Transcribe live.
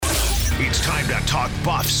It's time to talk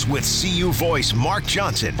Buffs with CU voice Mark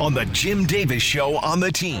Johnson on the Jim Davis Show on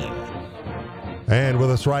the Team. And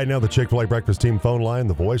with us right now, the Chick-fil-A Breakfast Team phone line,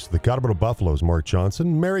 the voice of the Colorado Buffaloes, Mark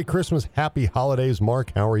Johnson. Merry Christmas, happy holidays,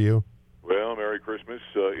 Mark. How are you? Well, Merry Christmas.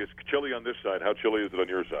 It's chilly on this side. How chilly is it on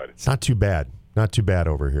your side? It's not too bad. Not too bad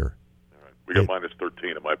over here. All right. We got minus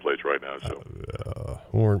 13 at my place right now. So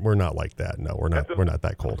we're not like that. No, we're not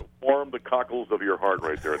that cold. Warm the cockles of your heart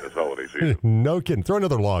right there in this holiday season. No kidding. Throw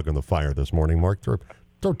another log on the fire this morning, Mark.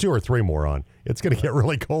 Throw 2 or 3 more on. It's going to get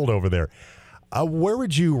really cold over there. Where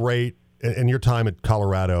would you rate, in your time at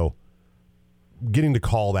Colorado, getting to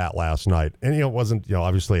call that last night? And, it wasn't,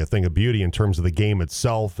 obviously a thing of beauty in terms of the game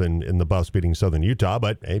itself and the Buffs beating Southern Utah,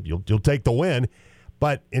 but hey, you'll take the win.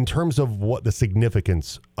 But in terms of what the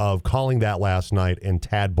significance of calling that last night and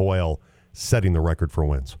Tad Boyle setting the record for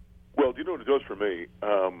wins? Well, do you know what it does for me?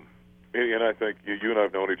 And I think you and I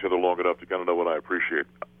have known each other long enough to kind of know what I appreciate.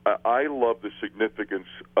 I love the significance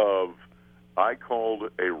of I called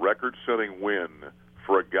a record-setting win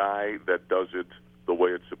for a guy that does it the way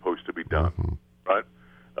it's supposed to be done, right?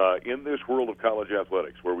 In this world of college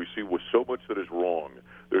athletics, where we see with so much that is wrong,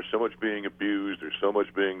 there's so much being abused, there's so much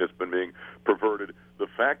that's been being perverted. The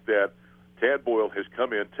fact that Tad Boyle has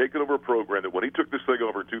come in, taken over a program that when he took this thing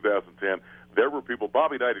over in 2010, there were people.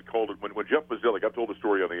 Bobby Knight had called it when Jeff Bzdelik. I've told the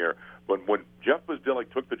story on the air. When Jeff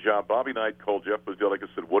Bzdelik took the job, Bobby Knight called Jeff Bzdelik and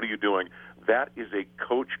said, "What are you doing?" That is a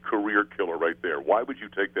coach career killer right there. Why would you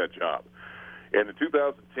take that job? And in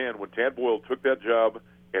 2010, when Tad Boyle took that job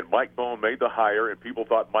and Mike Bohn made the hire, and people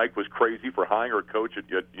thought Mike was crazy for hiring a coach at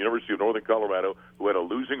University of Northern Colorado who had a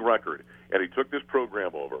losing record, and he took this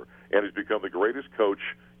program over and has become the greatest coach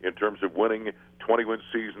in terms of winning 20-win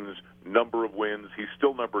seasons, number of wins. He's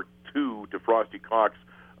still number 2 to Frosty Cox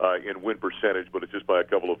in win percentage, but it's just by a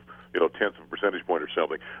couple of tenths of a percentage point or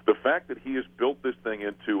something. The fact that he has built this thing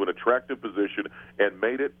into an attractive position and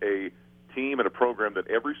made it a team and a program that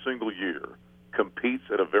every single year competes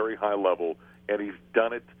at a very high level, and he's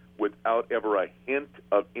done it without ever a hint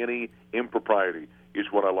of any impropriety, is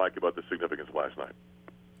what I like about the significance of last night.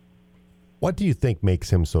 What do you think makes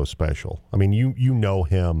him so special? I mean, you know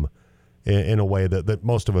him in a way that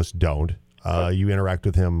most of us don't. You interact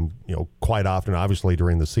with him, quite often, obviously,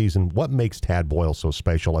 during the season. What makes Tad Boyle so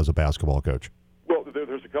special as a basketball coach? Well,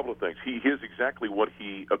 there's a couple of things. He is exactly what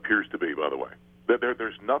he appears to be, by the way.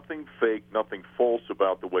 There's nothing fake, nothing false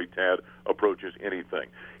about the way Tad approaches anything.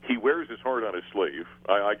 He wears his heart on his sleeve.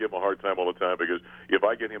 I give him a hard time all the time because if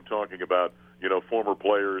I get him talking about, former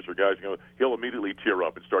players or guys, he'll immediately tear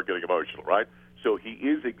up and start getting emotional, right? So he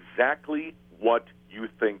is exactly what you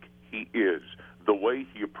think he is. The way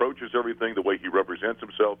he approaches everything, the way he represents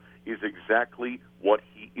himself is exactly what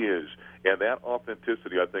he is. And that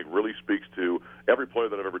authenticity, I think, really speaks to every player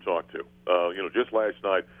that I've ever talked to. Just last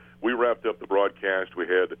night, we wrapped up the broadcast. We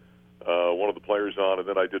had one of the players on, and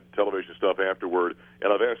then I did television stuff afterward.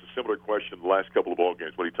 And I've asked a similar question the last couple of ball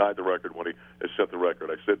games when he tied the record, when he has set the record.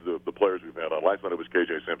 I said to the players we've had on, last night it was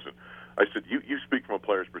KJ Simpson. I said, you speak from a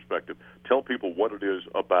player's perspective. Tell people what it is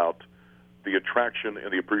about the attraction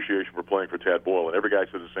and the appreciation for playing for Tad Boyle. And every guy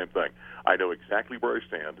says the same thing. I know exactly where I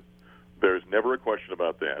stand. There's never a question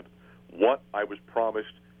about that. What I was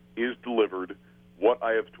promised is delivered. What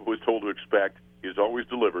I was told to expect is always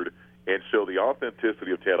delivered. And so the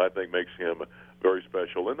authenticity of Tad, I think, makes him very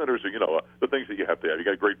special. And then there's, the things that you have to have. You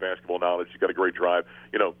got great basketball knowledge. You got a great drive.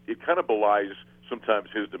 It kind of belies sometimes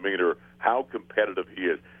his demeanor, how competitive he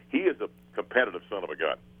is. He is a competitive son of a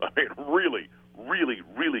gun. I mean, really, really,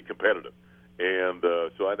 really competitive. And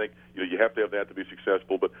so I think you have to have that to be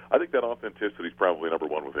successful. But I think that authenticity is probably number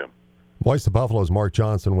one with him. Voice of the Buffaloes, Mark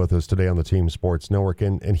Johnson, with us today on the Team Sports Network,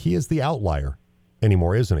 and he is the outlier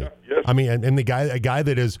anymore, isn't he? Yes. I mean, and a guy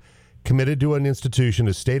that is committed to an institution,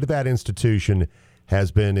 has stayed at that institution,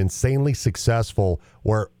 has been insanely successful,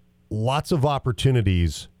 where lots of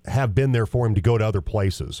opportunities have been there for him to go to other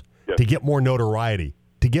places, to get more notoriety,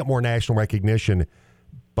 to get more national recognition,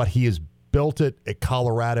 but he has built it at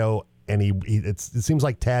Colorado, and it seems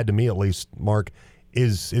like Tad, to me at least, Mark,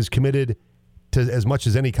 is committed to, as much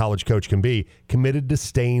as any college coach can be, committed to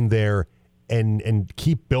staying there and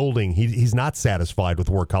keep building. He's not satisfied with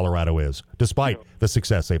where Colorado is, despite the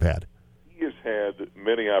success they've had. He has had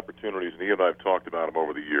many opportunities, and he and I have talked about them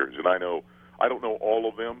over the years. And I don't know all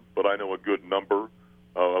of them, but I know a good number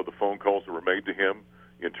of the phone calls that were made to him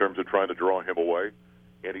in terms of trying to draw him away.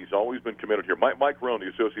 And he's always been committed here. Mike Rohn, the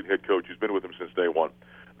associate head coach, has been with him since day one.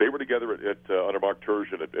 They were together under Mark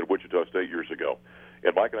Turgeon at Wichita State years ago.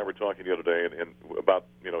 And Mike and I were talking the other day and about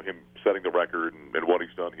him setting the record and what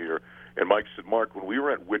he's done here. And Mike said, Mark, when we were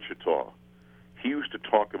at Wichita, he used to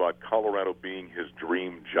talk about Colorado being his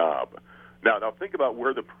dream job. Now think about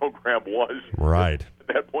where the program was right at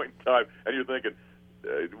that point in time, and you're thinking,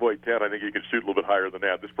 boy, Tad, I think he could shoot a little bit higher than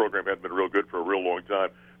that. This program hadn't been real good for a real long time,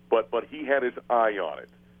 but he had his eye on it,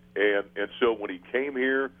 and so when he came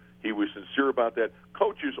here, he was sincere about that.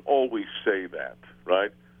 Coaches always say that,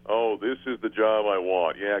 right? Oh, this is the job I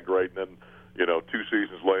want. Yeah, great. And then, 2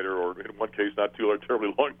 seasons later, or in one case not too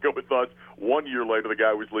terribly long ago with us, 1 year later the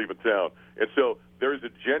guy was leaving town. And so there's a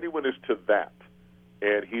genuineness to that.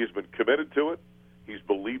 And he has been committed to it. He's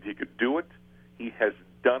believed he could do it. He has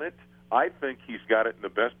done it. I think he's got it in the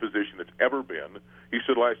best position it's ever been. He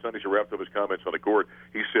said last night, as he wrapped up his comments on the court,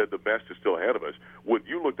 he said the best is still ahead of us. When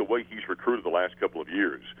you look the way he's recruited the last couple of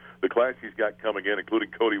years, the class he's got coming in,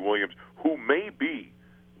 including Cody Williams, who may be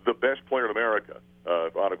the best player in America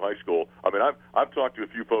out of high school. I mean, I've talked to a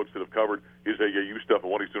few folks that have covered his AAU stuff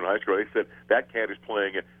and what he's doing in high school. They said that cat is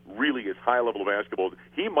playing really as high level of basketball.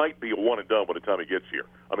 He might be a one and done by the time he gets here.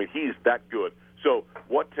 I mean, he's that good. So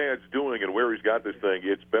what Tad's doing and where he's got this thing,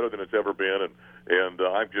 it's better than it's ever been, and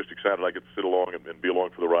I'm just excited I get to sit along and be along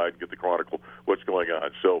for the ride and get to chronicle what's going on.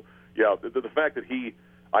 So, yeah, the fact that he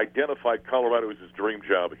identified Colorado as his dream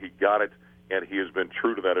job, he got it, and he has been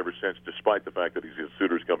true to that ever since, despite the fact that he's had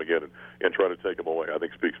suitors coming in and trying to take him away. I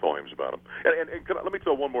think speaks volumes about him. And let me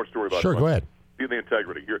tell one more story about Sure, go ahead. The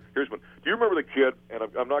integrity. Here's one. Do you remember the kid, and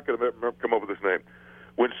I'm not going to come up with his name,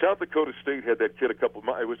 when South Dakota State had that kid it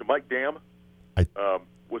was Mike Dam?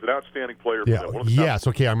 Was an outstanding player for them. Yes,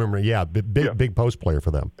 okay, I remember. Yeah, big post player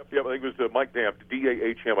for them. Yeah, I think it was Mike Dam,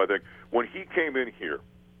 D-A-H-M, I think. When he came in here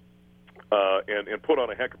and put on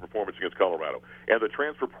a heck of a performance against Colorado, and the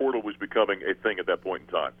transfer portal was becoming a thing at that point in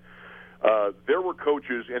time, there were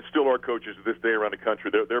coaches, and still are coaches to this day around the country,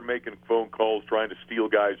 they're making phone calls, trying to steal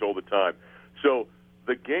guys all the time. So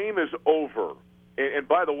the game is over. And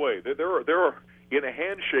by the way, there are in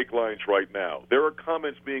handshake lines right now, there are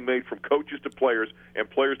comments being made from coaches to players and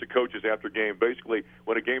players to coaches after game. Basically,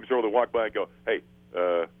 when a game's over, they walk by and go, hey,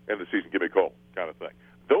 end of the season, give me a call, kind of thing.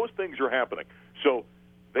 Those things are happening. So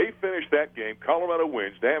they finish that game. Colorado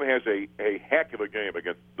wins. Dam has a heck of a game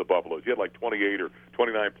against the Buffaloes. He had like 28 or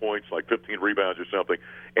 29 points, like 15 rebounds or something.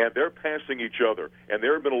 And they're passing each other. And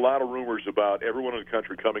there have been a lot of rumors about everyone in the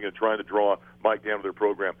country coming and trying to draw Mike Dam to their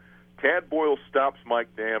program. Tad Boyle stops Mike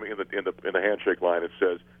Dam in the handshake line and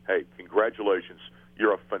says, hey, congratulations.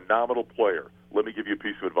 You're a phenomenal player. Let me give you a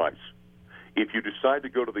piece of advice. If you decide to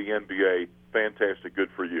go to the NBA, fantastic, good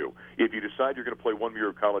for you. If you decide you're going to play 1 year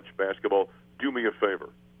of college basketball, do me a favor.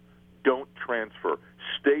 Don't transfer.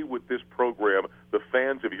 Stay with this program. The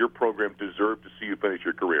fans of your program deserve to see you finish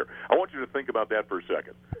your career. I want you to think about that for a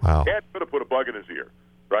second. Wow. Tad could have put a bug in his ear.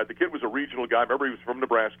 Right, the kid was a regional guy. Remember, he was from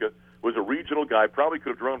Nebraska. Was a regional guy. Probably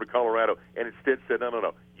could have drawn him to Colorado, and instead said,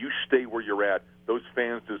 "No. You stay where you're at. Those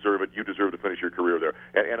fans deserve it. You deserve to finish your career there."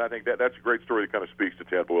 And I think that's a great story that kind of speaks to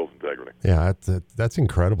Tad Boyle's integrity. Yeah, that's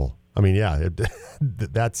incredible. I mean, yeah,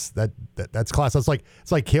 that's class. It's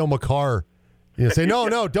like Cale Makar. Say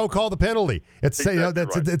no, don't call the penalty. It's exactly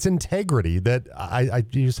right. It's integrity that I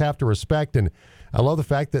you just have to respect. And I love the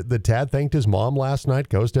fact that Tad thanked his mom last night,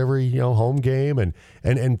 goes to every home game, and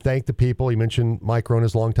thanked the people. He mentioned Mike Rohn,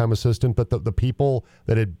 his longtime assistant, but the people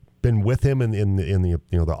that had been with him in the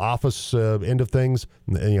the office end of things,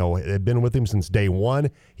 had been with him since day one.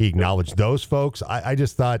 He acknowledged those folks. I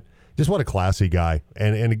just thought, just what a classy guy,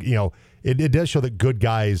 and it does show that good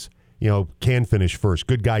guys can finish first.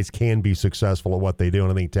 Good guys can be successful at what they do,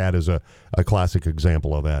 and I think Tad is a classic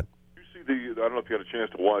example of that. I don't know if you had a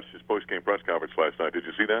chance to watch his post-game press conference last night. Did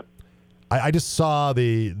you see that? I just saw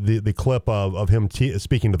the clip of him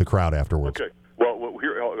speaking to the crowd afterwards. Okay. Well,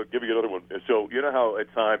 here, I'll give you another one. So, you know how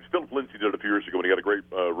at times, Philip Lindsay did it a few years ago when he had a great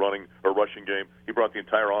rushing game. He brought the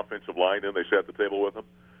entire offensive line in. They sat at the table with him.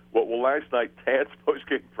 Well, last night, Tad's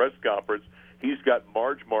post-game press conference, he's got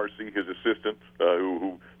Marge Marcy, his assistant,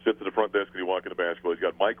 who sits at the front desk when you walk into basketball. He's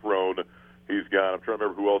got Mike Rohn. He's got, I'm trying to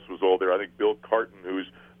remember who else was all there. I think Bill Carton, who's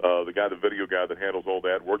the video guy that handles all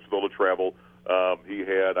that, works with all the travel. He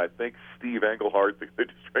had, I think, Steve Englehart, the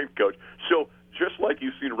strength coach. So just like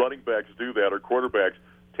you've seen running backs do that or quarterbacks,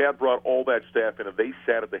 Tad brought all that staff in, and they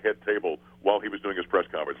sat at the head table while he was doing his press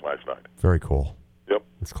conference last night. Very cool. Yep.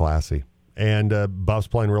 It's classy. And Buff's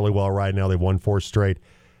playing really well right now. They've won 4 straight.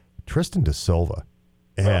 Tristan Da Silva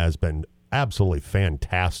has been absolutely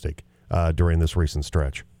fantastic during this recent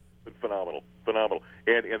stretch. Phenomenal.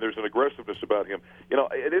 And there's an aggressiveness about him.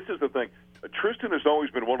 This is the thing. Tristan has always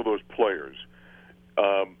been one of those players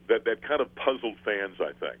that kind of puzzled fans,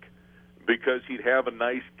 I think, because he'd have a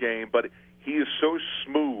nice game, but he is so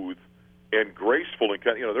smooth and graceful. And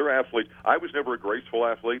they're athletes. I was never a graceful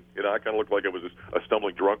athlete. I kind of looked like I was a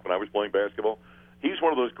stumbling drunk when I was playing basketball. he's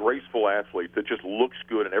one of those graceful athletes that just looks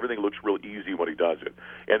good and everything looks real easy when he does it.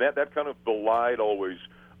 And that kind of belied always,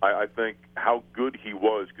 I think, how good he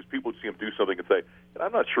was, because people would see him do something and say, and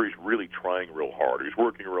I'm not sure he's really trying real hard. He's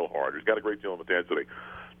working real hard. He's got a great deal of intensity.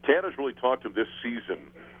 Tanner's really talked to him this season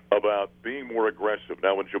about being more aggressive.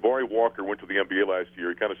 Now, when Jabari Walker went to the NBA last year,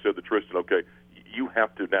 he kind of said to Tristan, okay, you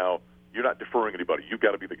have to now, you're not deferring anybody. You've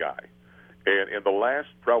got to be the guy. And in the last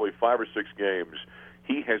probably 5 or 6 games,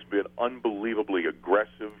 he has been unbelievably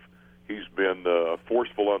aggressive. He's been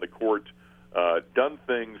forceful on the court, done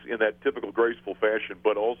things in that typical graceful fashion,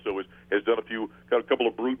 but also has done got a couple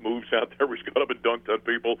of brute moves out there where he's got up and dunked on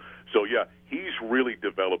people. So, yeah, he's really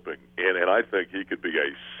developing, and I think he could be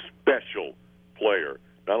a special player,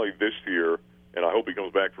 not only this year, and I hope he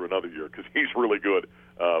comes back for another year because he's really good.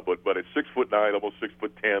 But at 6'9", almost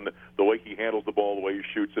 6'10", the way he handles the ball, the way he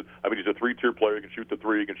shoots it. I mean, he's a 3-tier player. He can shoot the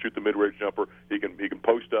three. He can shoot the mid-range jumper. He can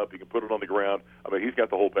post up. He can put it on the ground. I mean, he's got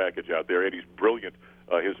the whole package out there, and he's brilliant.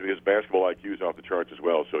 His basketball IQ is off the charts as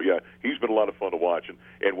well. So yeah, he's been a lot of fun to watch.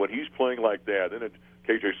 And when he's playing like that, then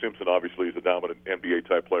KJ Simpson obviously is a dominant NBA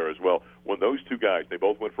type player as well. When those two guys, they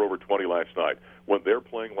both went for over 20 last night. When they're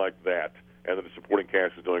playing like that, and then the supporting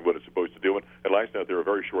cast is doing what it's supposed to do. And last night they were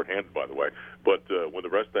very short-handed, by the way. But when the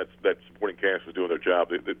rest of that supporting cast is doing their job,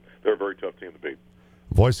 they're a very tough team to beat.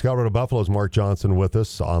 Voice of Colorado Buffaloes, Mark Johnson with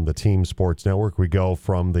us on the Team Sports Network. We go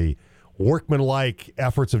from the workmanlike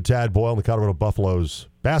efforts of Tad Boyle and the Colorado Buffaloes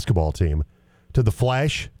basketball team to the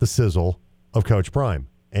flash, the sizzle of Coach Prime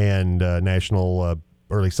and National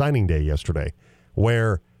Early Signing Day yesterday,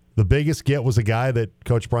 where the biggest get was a guy that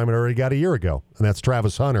Coach Prime had already got a year ago, and that's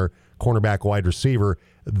Travis Hunter, cornerback wide receiver,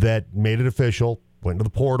 that made it official, went to the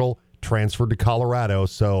portal, transferred to Colorado.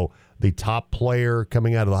 So the top player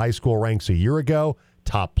coming out of the high school ranks a year ago,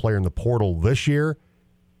 top player in the portal this year,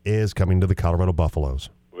 is coming to the Colorado Buffaloes.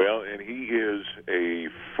 Well, and he is a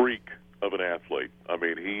freak of an athlete. I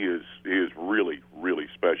mean, he is really, really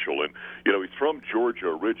special. And, he's from Georgia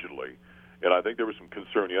originally, and I think there was some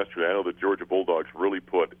concern yesterday. I know the Georgia Bulldogs really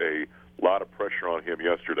put a lot of pressure on him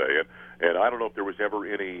yesterday. And I don't know if there was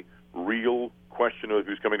ever any real question of if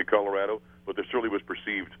he was coming to Colorado, but there certainly was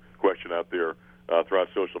perceived question out there throughout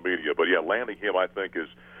social media. But, yeah, landing him, I think,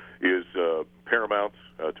 is paramount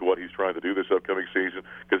to what he's trying to do this upcoming season,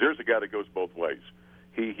 because there's a guy that goes both ways.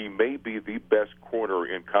 He may be the best corner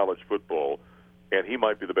in college football, and he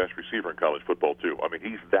might be the best receiver in college football, too. I mean,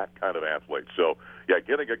 he's that kind of athlete. So, yeah,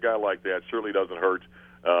 getting a guy like that certainly doesn't hurt.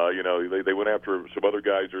 They went after some other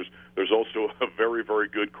guys. There's also a very, very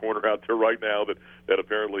good corner out there right now that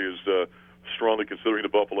apparently is strongly considering the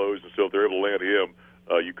Buffaloes. And so if they're able to land him,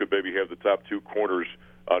 you could maybe have the top 2 corners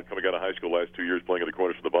coming out of high school last 2 years playing in the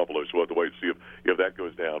corners for the Buffaloes. So we'll have to wait and see if that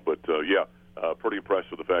goes down. But, pretty impressed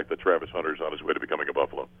with the fact that Travis Hunter is on his way to becoming a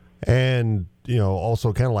Buffalo. And,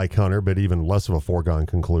 also kind of like Hunter, but even less of a foregone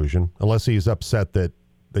conclusion, unless he's upset that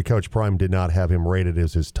the Coach Prime did not have him rated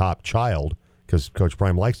as his top child, because Coach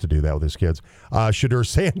Prime likes to do that with his kids. Shedeur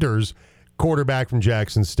Sanders, quarterback from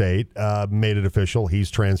Jackson State, made it official. He's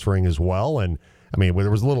transferring as well. And, I mean,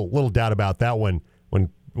 there was a little doubt about that when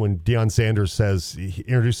Deion Sanders says he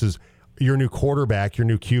introduces your new quarterback, your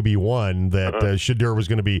new QB1, that Shedeur was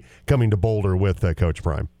going to be coming to Boulder with Coach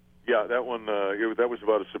Prime. Yeah, that one, that was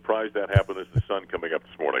about as surprised that happened as the sun coming up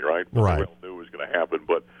this morning, right? Right. We all knew it was going to happen.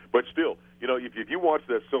 But still, if you watch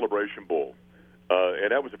that Celebration Bowl,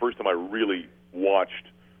 and that was the first time I really watched,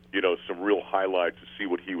 some real highlights to see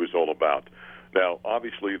what he was all about. Now,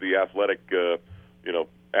 obviously, the athletic,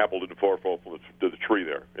 apple didn't fall from the tree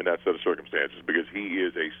there in that set of circumstances, because he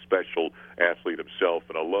is a special athlete himself,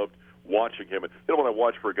 and I loved watching him. And when I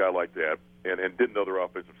watched for a guy like that, and didn't know their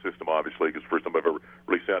offensive system, obviously, because it's the first time I've ever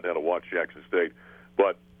really sat down to watch Jackson State.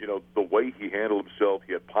 But, the way he handled himself,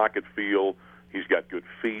 he had pocket feel, he's got good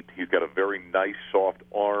feet, he's got a very nice, soft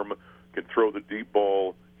arm, can throw the deep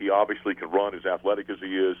ball, he obviously can run, as athletic as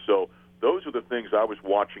he is. So those are the things I was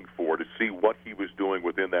watching for, to see what he was doing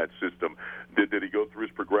within that system. Did he go through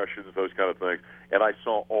his progressions and those kind of things? And I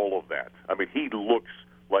saw all of that. I mean, he looks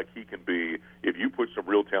like he can be, if you put some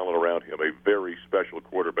real talent around him, a very special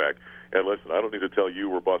quarterback. And listen, I don't need to tell you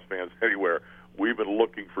or Bucs fans anywhere, we've been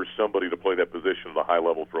looking for somebody to play that position at a high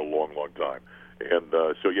level for a long, long time. And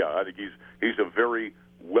I think he's a very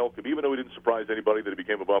welcome, even though he didn't surprise anybody that he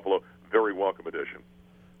became a Buffalo, very welcome addition.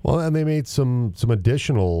 Well, and they made some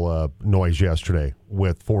additional noise yesterday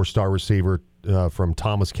with 4-star receiver from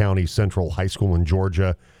Thomas County Central High School in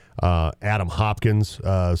Georgia, Adam Hopkins.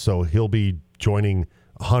 So he'll be joining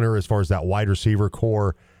Hunter as far as that wide receiver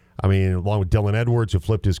core. I mean, along with Dylan Edwards, who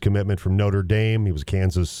flipped his commitment from Notre Dame. He was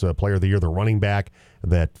Kansas Player of the Year, the running back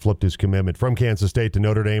that flipped his commitment from Kansas State to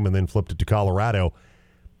Notre Dame and then flipped it to Colorado.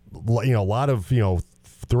 A lot of,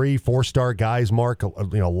 3-4-star guys, Mark, a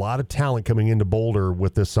lot of talent coming into Boulder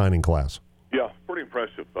with this signing class. Yeah, pretty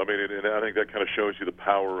impressive. I mean, and I think that kind of shows you the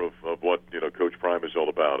power of what, Coach Prime is all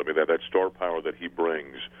about. I mean, that star power that he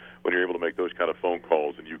brings when you're able to make those kind of phone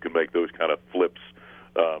calls and you can make those kind of flips.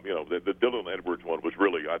 The Dylan Edwards one was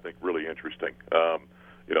really, I think, really interesting.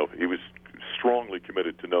 He was strongly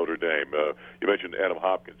committed to Notre Dame. You mentioned Adam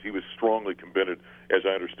Hopkins. He was strongly committed, as I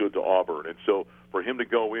understood, to Auburn. And so for him to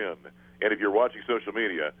go in, and if you're watching social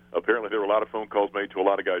media, apparently there were a lot of phone calls made to a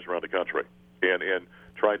lot of guys around the country and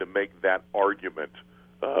trying to make that argument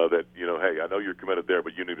that, hey, I know you're committed there,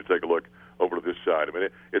 but you need to take a look over to this side. I mean,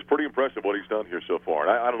 it's pretty impressive what he's done here so far.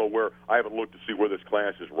 And I don't know where – I haven't looked to see where this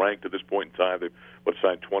class is ranked at this point in time. They've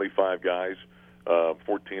signed 25 guys,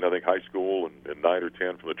 14, I think, high school, and 9 or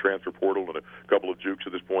 10 from the transfer portal, and a couple of jukes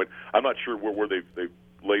at this point. I'm not sure where they've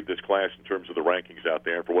laid this class in terms of the rankings out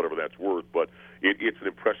there, for whatever that's worth, but it's an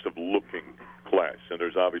impressive-looking class, and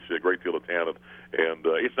there's obviously a great deal of talent, and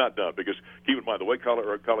it's not done, because keep in mind, the way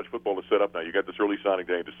college football is set up now, you got this early signing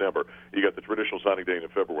day in December, you got the traditional signing day in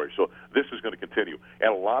February, so this is going to continue.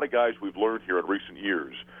 And a lot of guys we've learned here in recent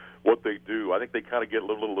years, what they do, I think they kind of get a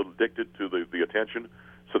little addicted to the attention,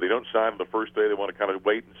 so they don't sign on the first day. They want to kind of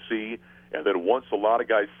wait and see, and then once a lot of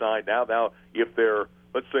guys sign, now if they're,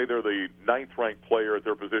 let's say they're the 9th-ranked player at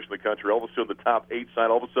their position in the country, all of a sudden the top 8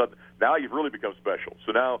 sign, all of a sudden, now you've really become special.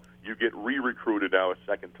 So now you get re-recruited now a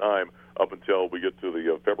second time up until we get to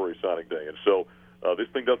the February signing day. And so this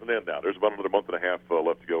thing doesn't end now. There's about another month and a half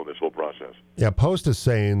left to go in this whole process. Yeah, Post is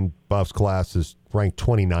saying Buff's class is ranked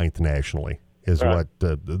 29th nationally, is what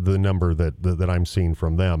the number that I'm seeing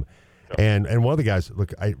from them. And one of the guys,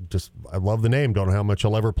 look, I love the name, don't know how much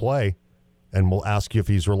he'll ever play, and we'll ask you if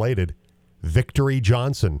he's related. Victory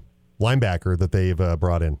Johnson, linebacker that they've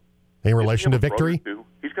brought in. Any relation to Victory?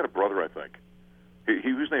 He's got a brother, I think.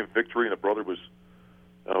 He was named Victory, and the brother was,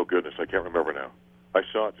 oh, goodness, I can't remember now. I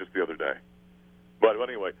saw it just the other day. But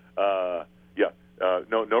anyway, no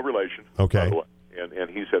relation. Okay. And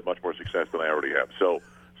he's had much more success than I already have. So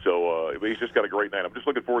he's just got a great name. I'm just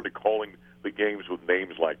looking forward to calling the games with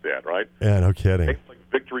names like that, right? Yeah, no kidding. Names like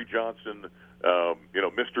Victory Johnson,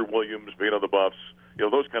 Mr. Williams being on the Buffs.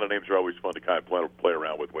 Those kind of names are always fun to kind of play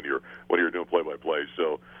around with when you're doing play-by-play.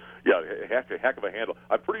 So, yeah, heck of a handle.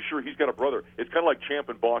 I'm pretty sure he's got a brother. It's kind of like Champ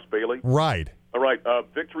and Boss Bailey. Right. All right.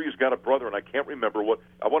 Victory's got a brother, and I can't remember what.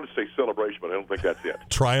 I want to say Celebration, but I don't think that's it.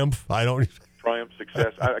 Triumph. Triumph,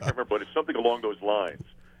 Success. I can't remember, but it's something along those lines.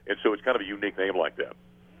 And so it's kind of a unique name like that.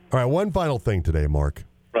 All right, one final thing today, Mark.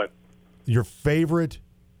 Right. Your favorite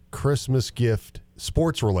Christmas gift,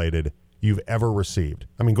 sports-related, you've ever received?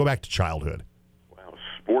 I mean, go back to childhood.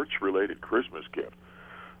 Sports-related Christmas gift.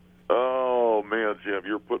 Oh, man, Jim,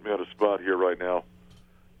 you're putting me on a spot here right now.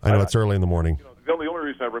 I know it's early in the morning. The only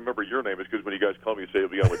reason I remember your name is because when you guys call me and say you'll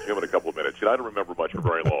be on with Jim in a couple of minutes, I don't remember much for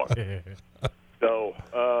very long.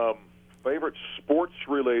 So, favorite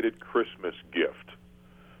sports-related Christmas gift.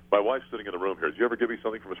 My wife's sitting in the room here. Did you ever give me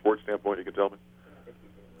something from a sports standpoint you can tell me?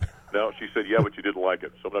 No, she said, yeah, but you didn't like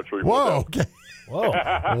it, so I'm not sure you want that. Whoa,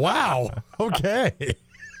 wow, okay.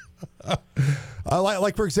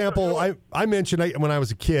 Like for example, I mentioned when I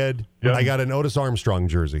was a kid, I got an Otis Armstrong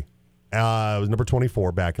jersey. It was number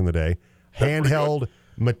 24 back in the day. Handheld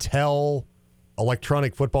Mattel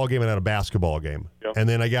electronic football game and had a basketball game. Yep. And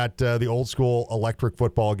then I got the old school electric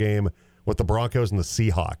football game with the Broncos and the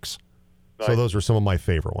Seahawks. Nice. So those were some of my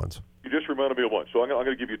favorite ones. You just reminded me of one. So I'm going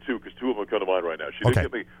to give you two because two of them come to mind right now. She did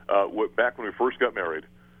get me, back when we first got married,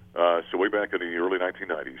 so way back in the early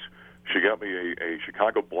 1990s, she got me a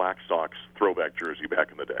Chicago Black Sox throwback jersey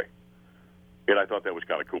back in the day. And I thought that was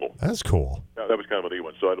kind of cool. That's cool. That was kind of a neat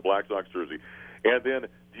one. So I had a Black Sox jersey. And then,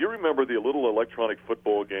 do you remember the little electronic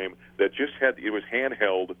football game that just had, it was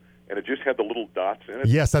handheld, and it just had the little dots in it?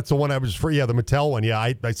 Yes, that's the one I was for. Yeah, the Mattel one.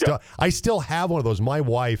 Yeah, I still have one of those. My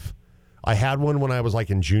wife, I had one when I was like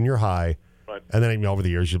in junior high, right. And then over the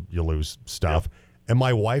years you lose stuff. Yep. And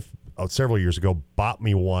my wife, several years ago, bought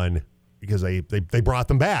me one because they brought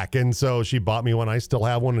them back, and so she bought me one. I still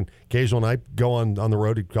have one, and occasionally when I go on the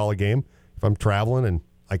road to call a game, if I'm traveling and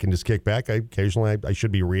I can just kick back, occasionally I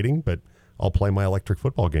should be reading, but I'll play my electric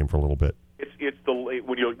football game for a little bit. It's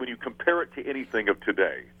when you compare it to anything of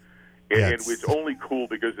today, and it's only cool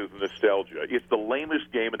because of the nostalgia. It's the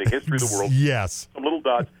lamest game in the history of the world. Yes, some little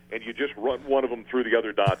dots, and you just run one of them through the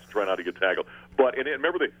other dots, try not to get tackled. But and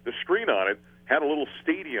remember the screen on it had a little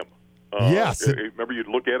stadium. Yes, remember you'd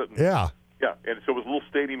look at it. Yeah, and so it was a little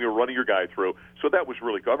stadium you were running your guy through. So that was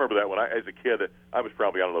really cool. I remember that when as a kid, I was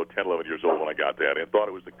probably, 10, 11 years old when I got that and thought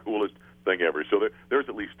it was the coolest thing ever. So there's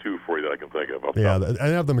at least two for you that I can think of. Yeah, I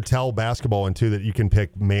have the Mattel basketball one, too, that you can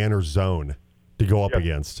pick man or zone to go up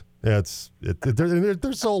against. They're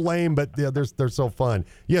so lame, but they're so fun.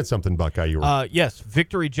 You had something, Buckeye, you were... Yes,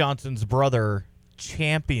 Victory Johnson's brother,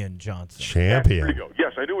 Champion Johnson. Champion. There you go.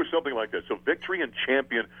 Yes, I knew it was something like that. So Victory and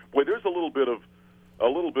Champion. Boy, there's a little bit of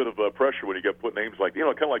pressure when you get put names like, kind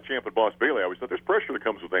of like Champ and Boss Bailey. I always thought there's pressure that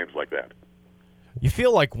comes with names like that. You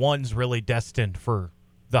feel like one's really destined for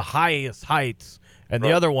the highest heights, and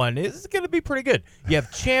the other one is going to be pretty good. You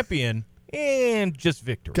have Champion and just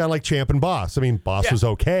Victory. Kind of like Champ and Boss. I mean, Boss was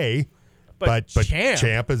okay, but Champ's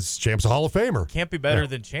a Hall of Famer. Can't be better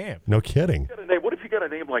than Champ. No kidding. What if you got a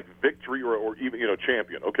name like Victory or even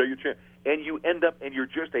Champion? Okay, and you end up and you're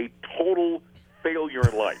just a total failure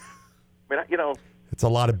in life. I mean, it's a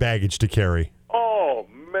lot of baggage to carry. Oh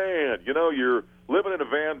man, you're living in a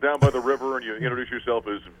van down by the river, and you introduce yourself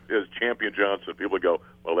as Champion Johnson. People go,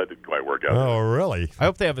 "Well, that didn't quite work out." Oh, really? I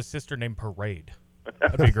hope they have a sister named Parade.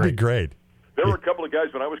 That'd be great. That'd be great. There were a couple of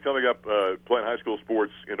guys when I was coming up playing high school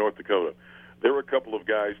sports in North Dakota. There were a couple of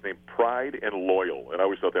guys named Pride and Loyal, and I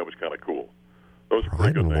always thought that was kind of cool. Those are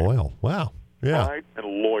pretty good names. Pride and Loyal. Wow. Yeah. Pride and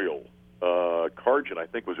Loyal. Cargin, I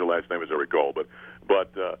think, was your last name, as I recall. But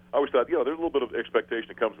I always thought, there's a little bit of expectation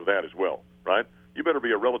that comes with that as well, right? You better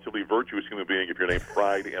be a relatively virtuous human being if you're named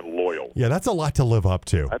Pride and Loyal. Yeah, that's a lot to live up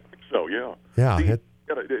to. I think so, yeah. Yeah. See,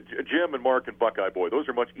 Jim and Mark and Buckeye Boy, those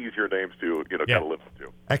are much easier names to kind of live up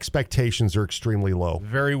to. Expectations are extremely low.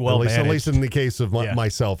 Very well managed. At least in the case of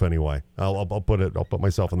myself, anyway. I'll put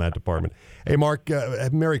myself in that department. Hey, Mark,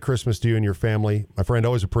 Merry Christmas to you and your family, my friend.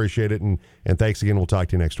 Always appreciate it, and thanks again. We'll talk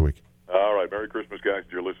to you next week. All right, Merry Christmas, guys,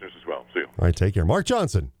 to your listeners as well. See you. All right, take care. Mark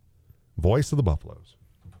Johnson, voice of the Buffaloes.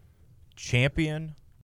 Champion,